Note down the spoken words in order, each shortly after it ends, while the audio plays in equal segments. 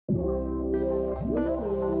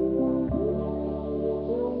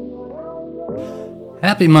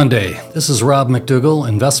Happy Monday. This is Rob McDougall,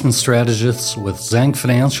 investment strategist with Zhang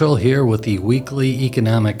Financial, here with the weekly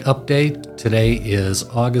economic update. Today is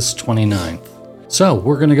August 29th. So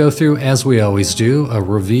we're going to go through, as we always do, a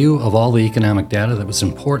review of all the economic data that was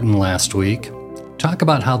important last week, talk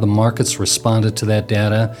about how the markets responded to that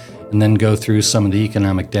data, and then go through some of the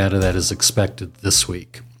economic data that is expected this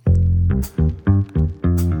week.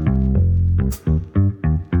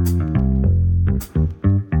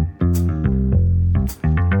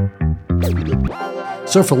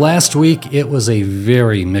 So for last week, it was a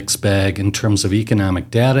very mixed bag in terms of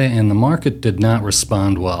economic data, and the market did not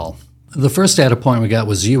respond well. The first data point we got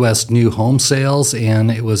was U.S. new home sales,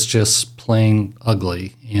 and it was just plain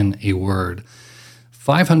ugly in a word.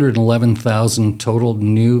 511,000 total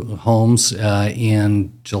new homes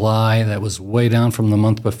in July. That was way down from the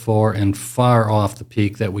month before and far off the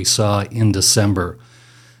peak that we saw in December.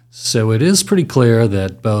 So it is pretty clear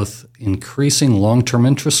that both increasing long-term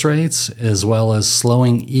interest rates as well as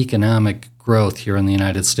slowing economic growth here in the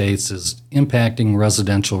United States is impacting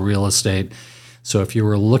residential real estate. So if you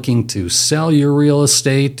were looking to sell your real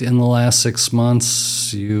estate in the last 6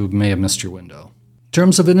 months, you may have missed your window. In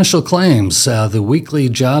terms of initial claims, the weekly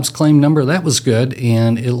jobs claim number, that was good,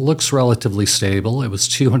 and it looks relatively stable. It was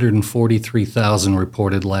 243,000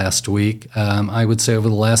 reported last week. I would say over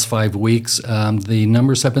the last 5 weeks, the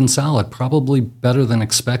numbers have been solid, probably better than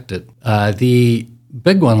expected. The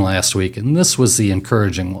big one last week, and this was the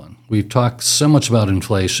encouraging one. We've talked so much about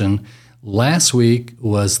inflation. Last week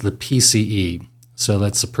was the PCE, so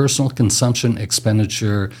that's the Personal Consumption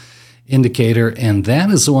Expenditure Indicator, and that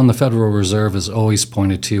is the one the Federal Reserve has always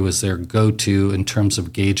pointed to as their go-to in terms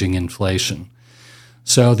of gauging inflation.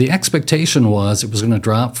 So the expectation was it was going to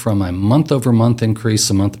drop from a month-over-month increase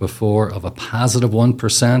the month before of a positive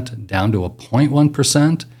 1% down to a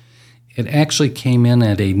 0.1%. It actually came in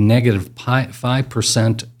at a negative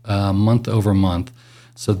 5% month-over-month.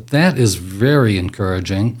 So that is very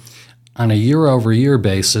encouraging. On a year-over-year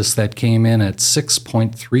basis, that came in at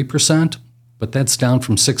 6.3%. But that's down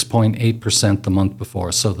from 6.8% the month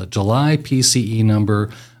before. So the July PCE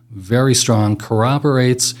number, very strong,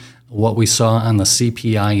 corroborates what we saw on the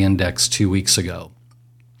CPI index 2 weeks ago.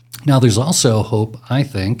 Now, there's also hope,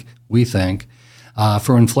 we think,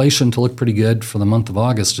 for inflation to look pretty good for the month of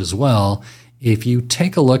August as well. If you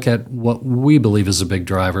take a look at what we believe is a big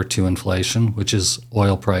driver to inflation, which is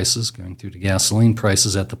oil prices, going through to gasoline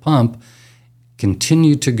prices at the pump,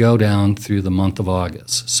 continue to go down through the month of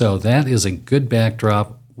August. So that is a good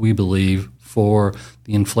backdrop, we believe, for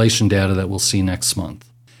the inflation data that we'll see next month.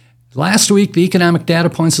 Last week, the economic data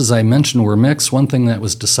points, as I mentioned, were mixed. One thing that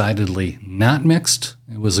was decidedly not mixed,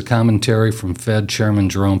 it was a commentary from Fed Chairman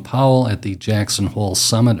Jerome Powell at the Jackson Hole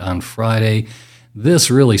Summit on Friday. This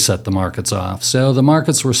really set the markets off. So the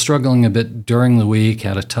markets were struggling a bit during the week,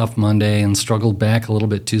 had a tough Monday, and struggled back a little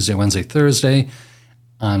bit Tuesday, Wednesday, Thursday.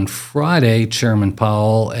 On Friday, Chairman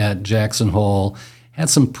Powell at Jackson Hole had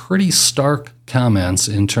some pretty stark comments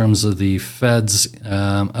in terms of the Fed's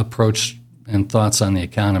approach and thoughts on the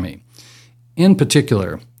economy. In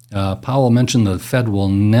particular, Powell mentioned the Fed will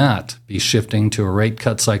not be shifting to a rate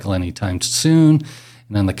cut cycle anytime soon.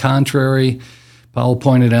 And on the contrary, Powell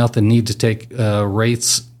pointed out the need to take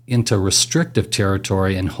rates into restrictive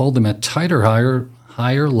territory and hold them at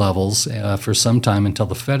higher levels for some time until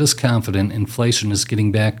the Fed is confident inflation is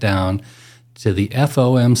getting back down to the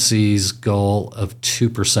FOMC's goal of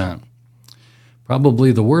 2%.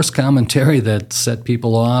 Probably the worst commentary that set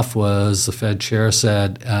people off was the Fed chair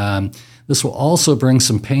said, this will also bring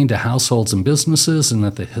some pain to households and businesses, and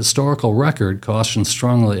that the historical record cautions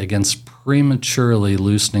strongly against prematurely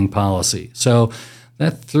loosening policy. So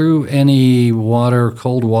that threw any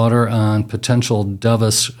cold water on potential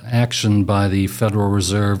dovish action by the Federal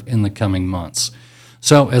Reserve in the coming months.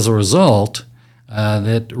 So as a result,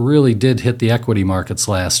 that really did hit the equity markets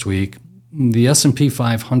last week. The S&P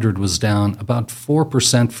 500 was down about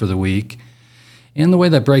 4% for the week. And the way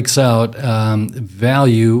that breaks out,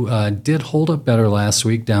 value did hold up better last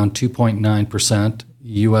week, down 2.9%.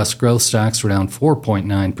 U.S. growth stocks were down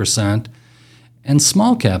 4.9%. And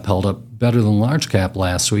small cap held up better than large cap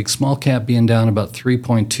last week. Small cap being down about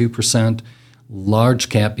 3.2%, large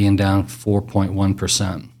cap being down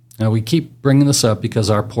 4.1%. Now, we keep bringing this up because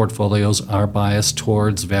our portfolios are biased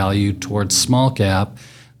towards value, towards small cap.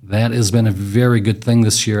 That has been a very good thing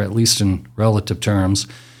this year, at least in relative terms.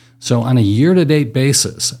 So on a year-to-date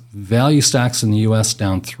basis, value stocks in the U.S.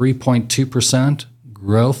 down 3.2%,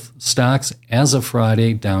 growth stocks as of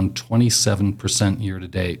Friday down 27%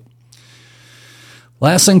 year-to-date.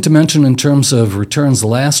 Last thing to mention in terms of returns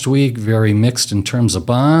last week, very mixed in terms of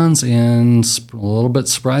bonds, and a little bit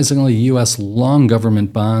surprisingly, U.S. long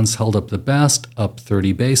government bonds held up the best, up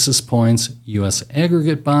 30 basis points. U.S.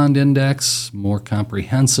 aggregate bond index, more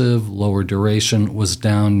comprehensive, lower duration, was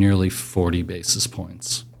down nearly 40 basis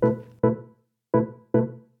points.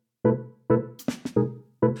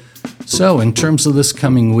 So in terms of this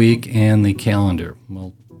coming week and the calendar,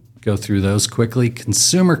 we'll go through those quickly.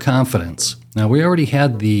 Consumer confidence. Now, we already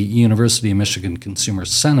had the University of Michigan Consumer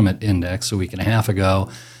Sentiment Index a week and a half ago.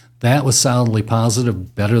 That was solidly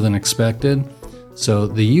positive, better than expected. So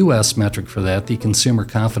the U.S. metric for that, the Consumer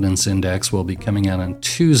Confidence Index, will be coming out on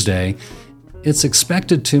Tuesday. It's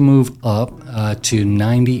expected to move up to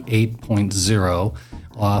 98.0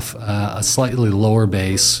 off a slightly lower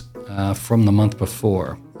base from the month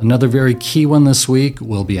before. Another very key one this week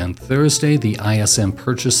will be on Thursday, the ISM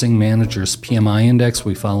Purchasing Managers PMI Index.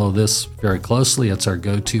 We follow this very closely. It's our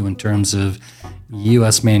go-to in terms of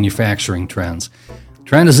U.S. manufacturing trends.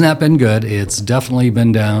 Trend has not been good. It's definitely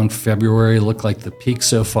been down. February looked like the peak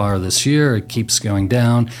so far this year. It keeps going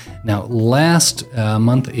down. Now, last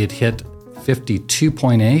month it hit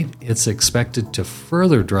 52.8. It's expected to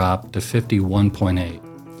further drop to 51.8.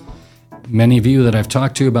 Many of you that I've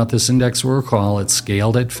talked to about this index will recall it's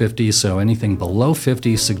scaled at 50, so anything below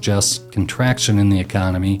 50 suggests contraction in the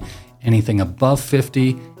economy. Anything above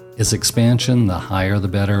 50 is expansion. The higher the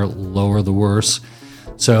better, lower the worse.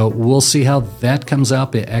 So we'll see how that comes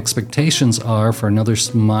out. The expectations are for another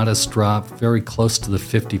modest drop, very close to the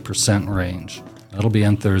 50% range. That'll be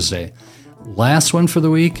on Thursday. Last one for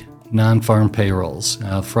the week, non-farm payrolls.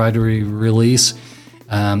 Friday release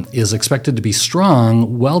is expected to be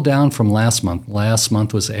strong, well down from last month. Last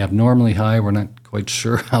month was abnormally high. We're not quite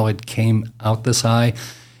sure how it came out this high.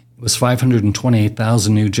 It was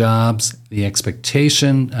 528,000 new jobs. The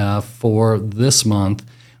expectation for this month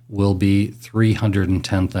will be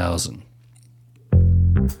 310,000.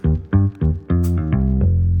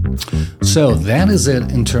 So that is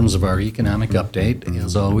it in terms of our economic update.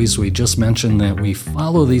 As always, we just mentioned that we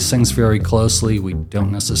follow these things very closely. We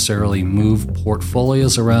don't necessarily move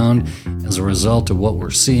portfolios around as a result of what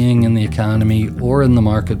we're seeing in the economy or in the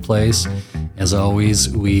marketplace. As always,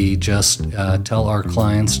 we just tell our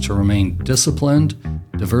clients to remain disciplined,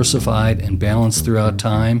 diversified, and balanced throughout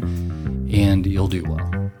time, and you'll do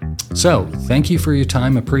well. So thank you for your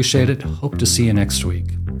time. Appreciate it. Hope to see you next week.